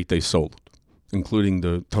 and the date they sold, including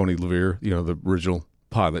the Tony LeVere, the original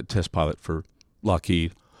test pilot for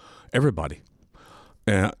Lockheed, everybody.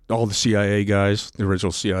 And all the CIA guys, the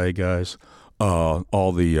original CIA guys,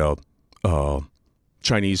 all the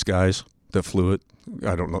Chinese guys that flew it.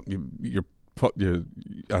 I don't know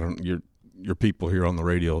your people here on the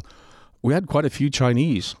radio. We had quite a few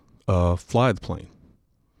Chinese fly the plane,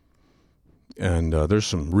 and there's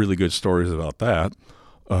some really good stories about that.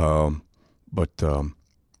 But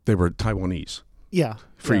they were Taiwanese. Yeah.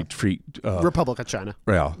 Free Republic of China.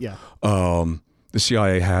 Yeah. Yeah. The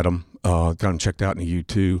CIA had them, got them checked out in the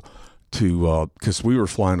U-2 because we were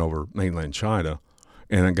flying over mainland China,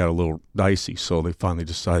 and it got a little dicey. So they finally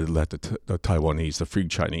decided to let the Taiwanese, the Free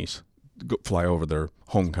Chinese, fly over their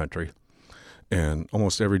home country. And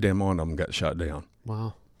almost every damn one of them got shot down.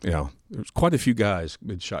 Wow. Yeah. There's quite a few guys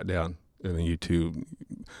been shot down in the U-2.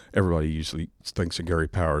 Everybody usually thinks of Gary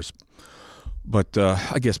Powers. But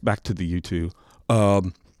I guess back to the U-2.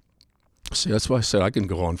 See, that's why I said I can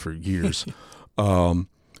go on for years.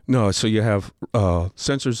 No, so you have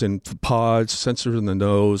sensors in the pods, sensors in the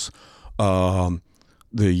nose. The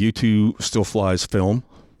U-2 still flies film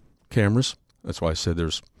cameras. That's why I said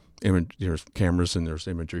there's cameras and there's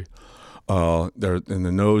imagery. There in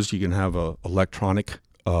the nose, you can have electronic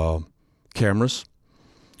cameras,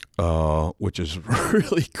 which is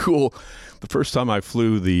really cool. The first time I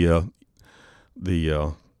flew the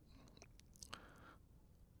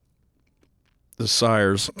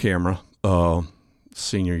Sires camera,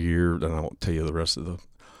 senior year, and I won't tell you the rest of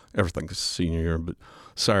everything's senior year, but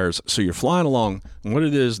Sires. So you're flying along, and what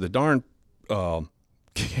it is, the darn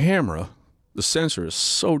camera, the sensor is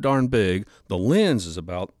so darn big, the lens is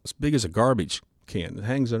about as big as a garbage can. It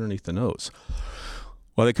hangs underneath the nose.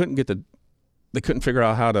 Well, they couldn't figure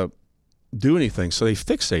out how to do anything, so they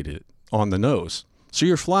fixated it on the nose. So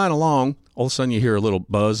you're flying along, all of a sudden you hear a little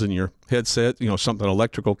buzz in your headset, something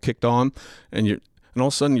electrical kicked on, and and all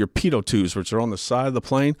of a sudden your pitot tubes, which are on the side of the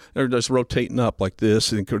plane, they're just rotating up like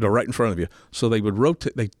this, and they're right in front of you. So they would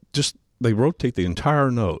rotate. They rotate the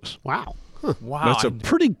entire nose. Wow. Wow. That's a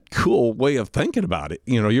pretty cool way of thinking about it.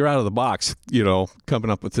 You're out of the box. Coming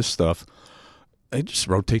up with this stuff. They just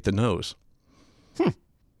rotate the nose.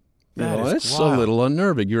 That's a little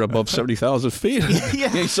unnerving. You're above 70,000 feet.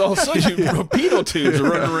 Yeah. So all of a sudden, pitot tubes are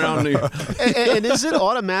running around you. And is it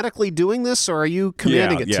automatically doing this, or are you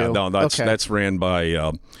commanding it to? No, that's ran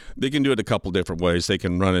by. They can do it a couple different ways. They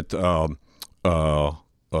can run it a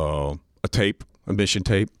tape, a mission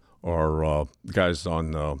tape, or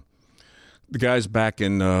the guys back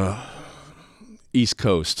in East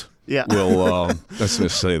Coast. Yeah. Will let's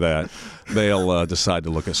just say that they'll decide to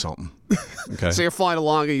look at something. Okay. So you're flying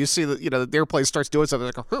along and you see that the airplane starts doing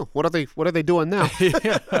something. Like, what are they doing now?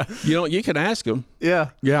 You can ask them. Yeah.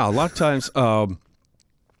 Yeah. A lot of times,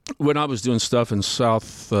 when I was doing stuff in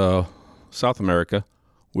South America,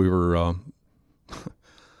 we were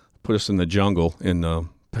put us in the jungle in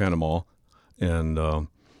Panama, and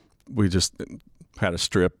we just had a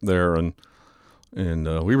strip there, and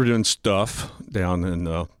we were doing stuff down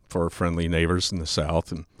in for our friendly neighbors in the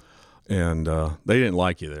south, and they didn't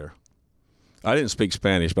like you there. I didn't speak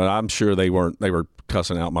Spanish, but I'm sure they weren't. They were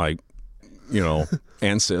cussing out my,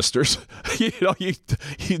 ancestors. You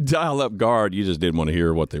dial up guard. You just didn't want to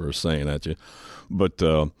hear what they were saying at you. But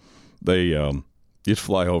you'd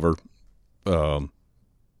fly over, and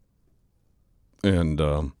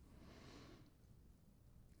you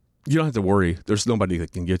don't have to worry. There's nobody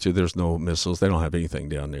that can get you. There's no missiles. They don't have anything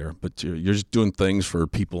down there. But you're just doing things for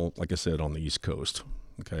people, like I said, on the East Coast.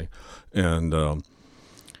 Okay, and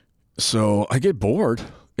so I get bored,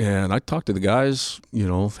 and I talk to the guys,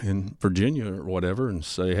 in Virginia or whatever, and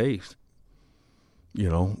say, hey,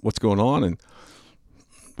 what's going on? And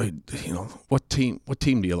they, what team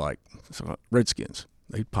do you like? So, Redskins.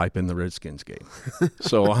 They pipe in the Redskins game.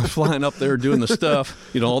 So I'm flying up there doing the stuff.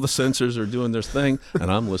 All the sensors are doing their thing,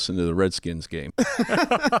 and I'm listening to the Redskins game.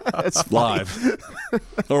 That's live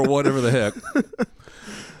or whatever the heck.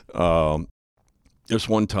 There's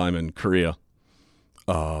one time in Korea,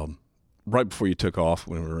 right before you took off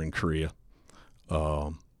when we were in Korea,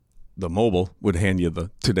 the mobile would hand you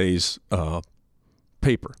today's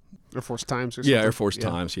paper. Air Force Times or something? Yeah, Air Force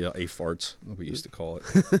Times. Yeah, AFARTs, we used to call it.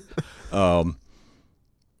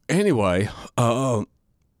 Anyway,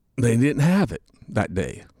 they didn't have it that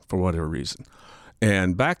day for whatever reason.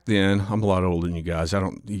 And back then, I'm a lot older than you guys.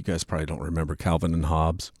 You guys probably don't remember Calvin and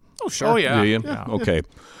Hobbes. Oh, sure. Oh, yeah. Do you? Yeah. Okay.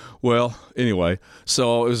 Well, anyway,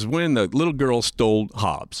 so it was when the little girl stole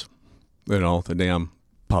Hobbes, the damn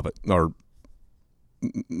puppet or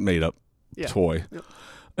made up toy. Yep.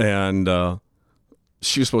 And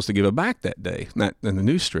she was supposed to give it back that day in the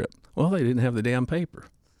news strip. Well, they didn't have the damn paper.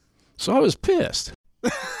 So I was pissed.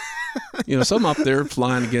 So I'm up there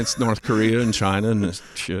flying against North Korea and China and this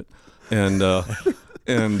shit. And they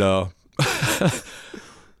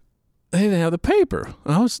didn't have the paper.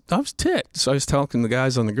 I was ticked. So I was talking to the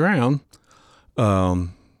guys on the ground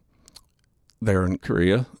there in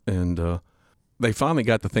Korea, and they finally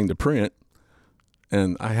got the thing to print.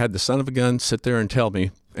 And I had the son of a gun sit there and tell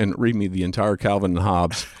me and read me the entire Calvin and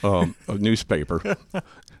Hobbes newspaper.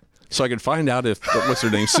 So I could find out if, what's her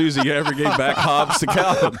name, Susie ever gave back Hobbes to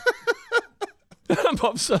Calvin. I'm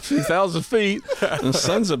up 70,000 feet, and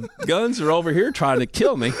sons of guns are over here trying to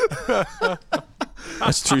kill me.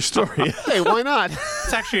 That's a true story. Hey, why not?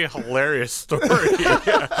 It's actually a hilarious story.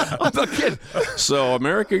 I'm not kidding. So,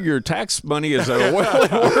 America, your tax money is well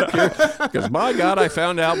at work here, because, my God, I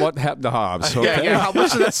found out what happened to Hobbes. Okay? Yeah, how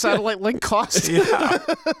much did that satellite link cost? Yeah.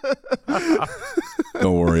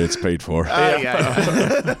 Don't worry, it's paid for.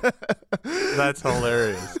 Yeah. That's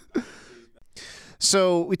hilarious.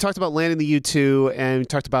 So we talked about landing the U-2, and we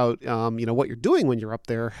talked about what you're doing when you're up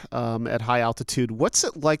there at high altitude. What's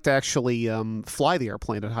it like to actually fly the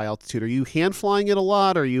airplane at high altitude? Are you hand flying it a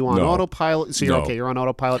lot? Are you on autopilot? So you're on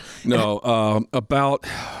autopilot. No,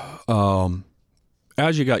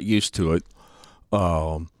 as you got used to it,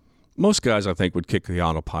 most guys I think would kick the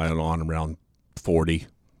autopilot on around 40,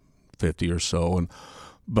 50 or so,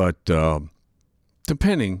 but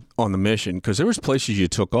depending on the mission, because there was places you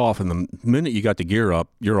took off, and the minute you got the gear up,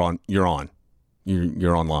 you're online.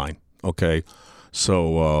 Okay,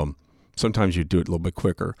 so sometimes you do it a little bit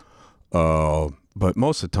quicker, but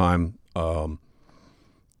most of the time,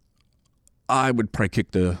 I would probably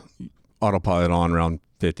kick the autopilot on around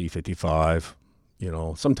 50, 55.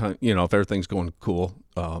 Sometimes if everything's going cool,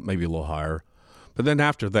 maybe a little higher, but then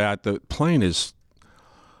after that, the plane is.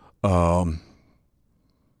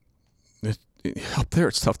 Up there,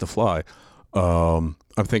 it's tough to fly.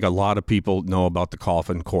 I think a lot of people know about the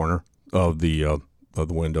coffin corner of the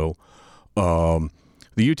window. The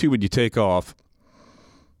U2, when you take off,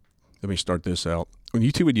 let me start this out. When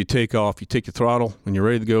you take off, you take the throttle. When you're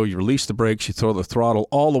ready to go, you release the brakes. You throw the throttle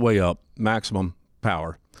all the way up, maximum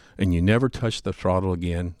power, and you never touch the throttle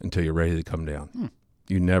again until you're ready to come down.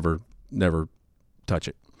 You never touch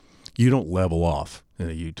it. You don't level off in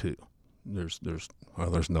a U2.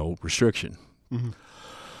 There's no restriction. Mm-hmm.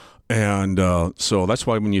 And so that's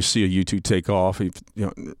why when you see a U2 take off,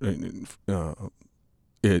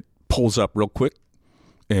 it pulls up real quick.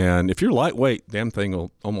 And if you're lightweight, damn thing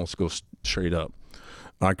will almost go straight up.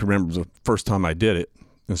 I can remember the first time I did it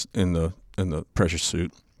in the pressure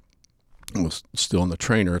suit. I was still in the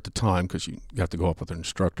trainer at the time because you got to go up with an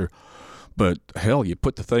instructor. But hell, you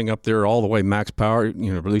put the thing up there all the way max power,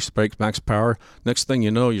 release the brakes, max power. Next thing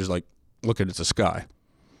you know, you're just like looking at the sky.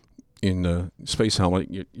 In the space helmet,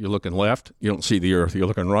 you're looking left, you don't see the Earth. You're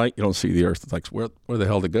looking right, you don't see the Earth. It's like, where the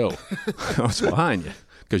hell to go? What's behind you?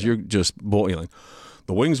 Because you're just boiling.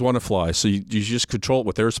 The wings want to fly, so you just control it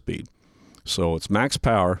with airspeed. So it's max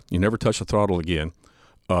power. You never touch the throttle again.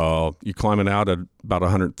 You climb it out at about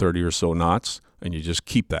 130 or so knots, and you just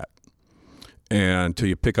keep that until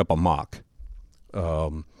you pick up a Mach,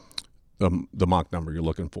 the Mach number you're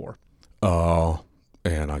looking for.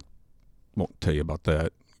 And I won't tell you about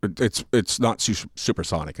that. It's not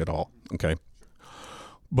supersonic at all, okay?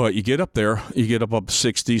 But you get up there, you get up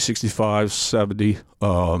 60, 65, 70.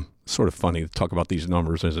 Sort of funny to talk about these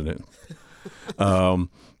numbers, isn't it?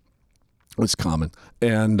 It's common.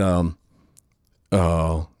 And the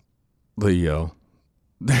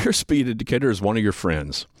airspeed indicator is one of your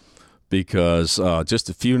friends because just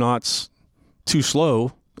a few knots too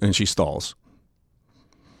slow and she stalls.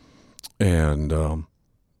 And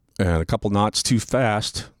a couple knots too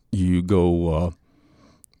fast, you go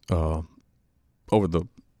over the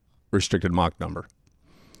restricted Mach number.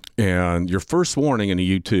 And your first warning in a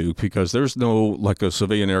U-2, because there's no, like a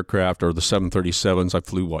civilian aircraft or the 737s, I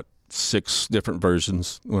flew, 6 different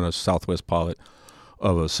versions when I was a Southwest pilot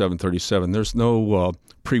of a 737. There's no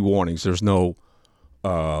pre-warnings. There's no,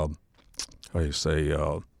 this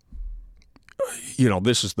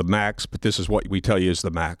is the max, but this is what we tell you is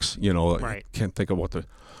the max. Right. I can't think of what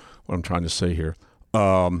I'm trying to say here.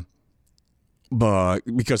 But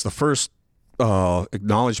because the first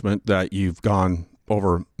acknowledgement that you've gone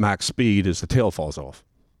over max speed is the tail falls off.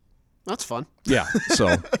 That's fun. Yeah. So,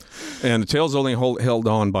 and the tail's only held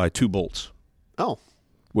on by 2 bolts. Oh.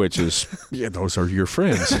 Which is, those are your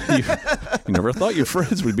friends. You never thought your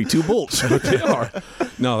friends would be 2 bolts, but they are.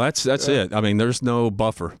 No, that's it. I mean, there's no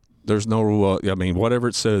buffer. There's no, whatever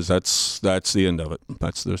it says, that's the end of it.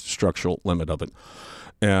 That's the structural limit of it.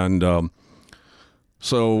 And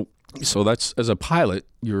so that's, as a pilot,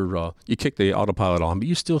 you kick the autopilot on, but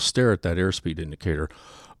you still stare at that airspeed indicator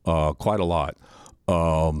quite a lot.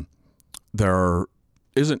 There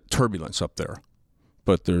isn't turbulence up there,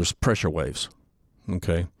 but there's pressure waves.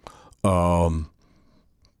 Okay. One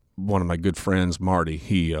of my good friends, Marty,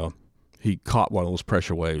 he caught one of those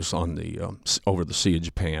pressure waves on the over the Sea of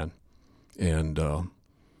Japan, and I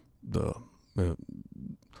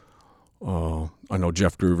know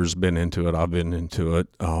Jeff Groover's been into it. I've been into it.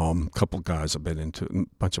 A couple guys have been into it. A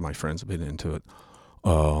bunch of my friends have been into it.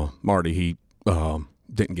 Marty, he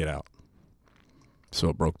didn't get out, so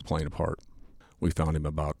it broke the plane apart. We found him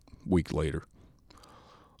about a week later.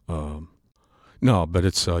 No, but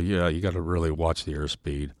it's you got to really watch the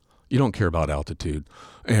airspeed. You don't care about altitude,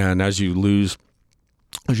 and as you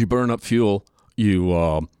burn up fuel,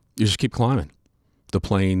 you just keep climbing. The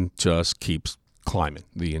plane just keeps climbing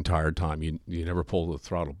the entire time. You never pull the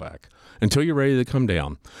throttle back until you're ready to come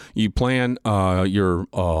down. You plan your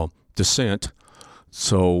descent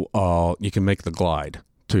so you can make the glide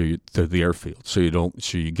to the airfield. So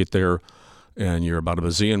you get there and you're about a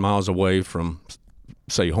bazillion miles away from,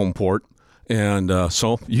 say, home port, and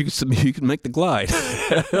so you can make the glide.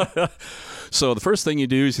 So the first thing you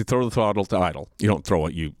do is you throw the throttle to idle. You don't throw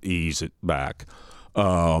it; you ease it back,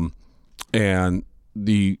 and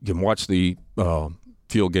you can watch the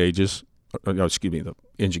fuel gauges, the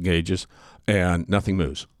engine gauges, and nothing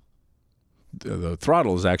moves. The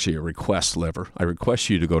throttle is actually a request lever. I request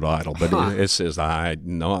you to go to idle, but it says,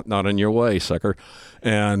 not on your way, sucker.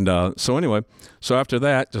 And so after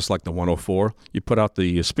that, just like the 104, you put out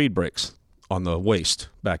the speed brakes on the waist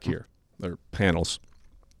back here. They're panels.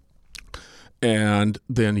 And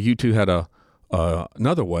then U2 had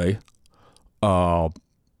another way,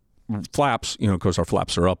 flaps, of course our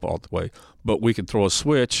flaps are up all the way, but we could throw a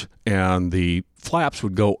switch and the flaps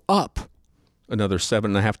would go up another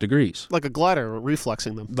 7.5 degrees. Like a glider,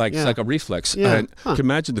 reflexing them. Like yeah. It's like a reflex. Yeah. And can you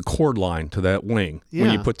imagine the cord line to that wing when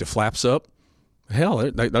Yeah. you put the flaps up?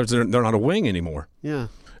 Hell, they're not a wing anymore. Yeah.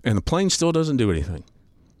 And the plane still doesn't do anything.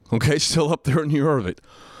 Okay, still up there in your orbit.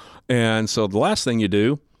 And so the last thing you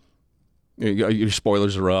do, your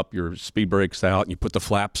spoilers are up, your speed brake's out, and you put the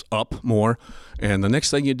flaps up more. And the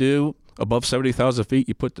next thing you do, above 70,000 feet,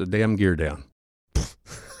 you put the damn gear down.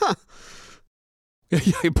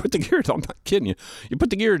 Yeah, you put the gear down. I'm not kidding you. You put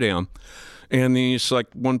the gear down, and then it's like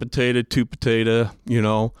 1 potato, 2 potato,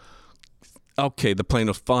 Okay, the plane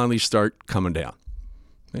will finally start coming down.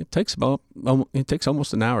 It takes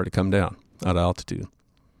almost an hour to come down at altitude.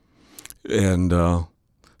 And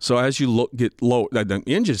so as you get low, the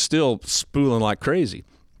engine's still spooling like crazy.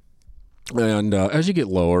 And as you get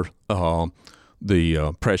lower,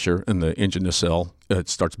 the pressure in the engine nacelle, it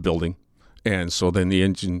starts building. And so then the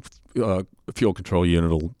engine fuel control unit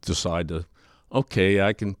will decide to, okay,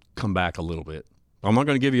 I can come back a little bit. I'm not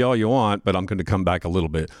going to give you all you want, but I'm going to come back a little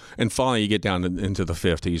bit. And finally you get down into the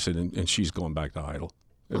 50s, and she's going back to idle.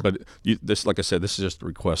 Huh. But like I said, this is just the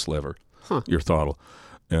request lever, your throttle.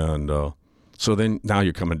 And so then now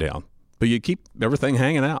you're coming down. But you keep everything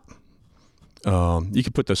hanging out. You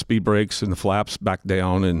can put the speed brakes and the flaps back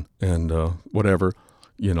down and whatever,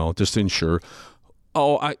 just to ensure.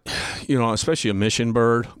 Oh, especially a mission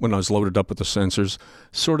bird, when I was loaded up with the sensors,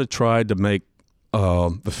 sort of tried to make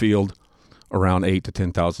the field around 8,000 to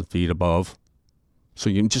 10,000 feet above. So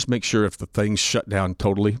you can just make sure if the thing's shut down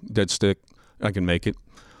totally, dead stick, I can make it.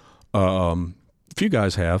 A few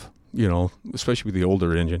guys have, especially with the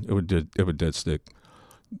older engine, it would dead stick.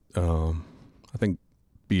 I think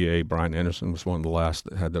BA Brian Anderson was one of the last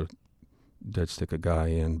that had to dead stick a guy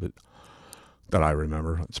in, but that I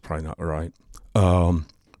remember. It's probably not right.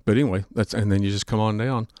 But anyway, and then you just come on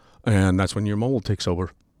down, and that's when your mold takes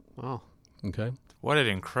over. Wow. Okay. What an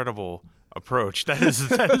incredible approach. That is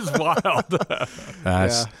wild.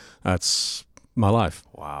 That's my life.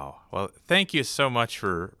 Wow. Well, thank you so much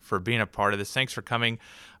for being a part of this. Thanks for coming.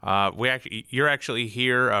 You're actually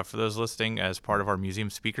here for those listening as part of our museum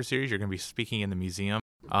speaker series. You're going to be speaking in the museum.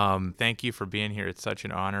 Thank you for being here. It's such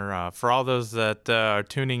an honor. For all those that are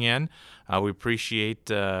tuning in, we appreciate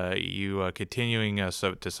you continuing to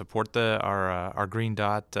support our Green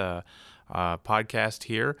Dot podcast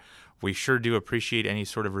here. We sure do appreciate any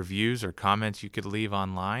sort of reviews or comments you could leave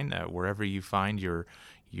online wherever you find your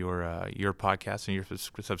podcasts and your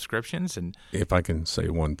subscriptions. And if I can say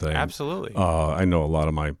one thing, absolutely. I know a lot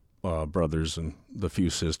of my brothers and the few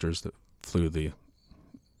sisters that flew the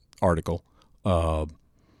article.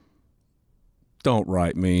 Don't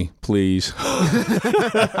write me, please.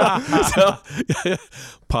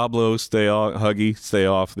 Pablo, Huggy, stay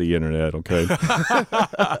off the internet, okay?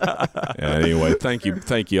 Anyway,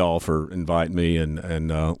 thank you all for inviting me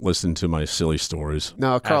and listening to my silly stories.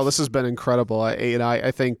 No, Carl, this has been incredible.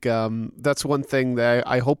 I think that's one thing that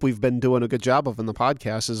I hope we've been doing a good job of in the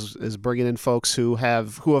podcast is bringing in folks who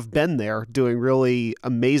have been there doing really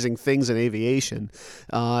amazing things in aviation.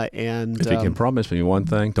 And if you can promise me one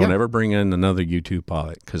thing, don't ever bring in another YouTube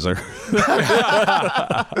pilot, because they're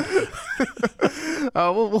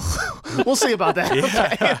we'll see about that.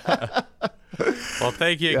 Yeah. Well,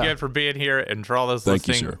 thank you again for being here, and for all those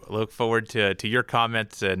listening, look forward to your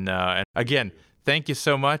comments. And again, thank you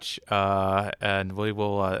so much, and we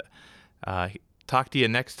will talk to you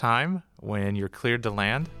next time when you're cleared to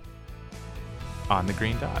land on the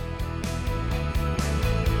Green Dot.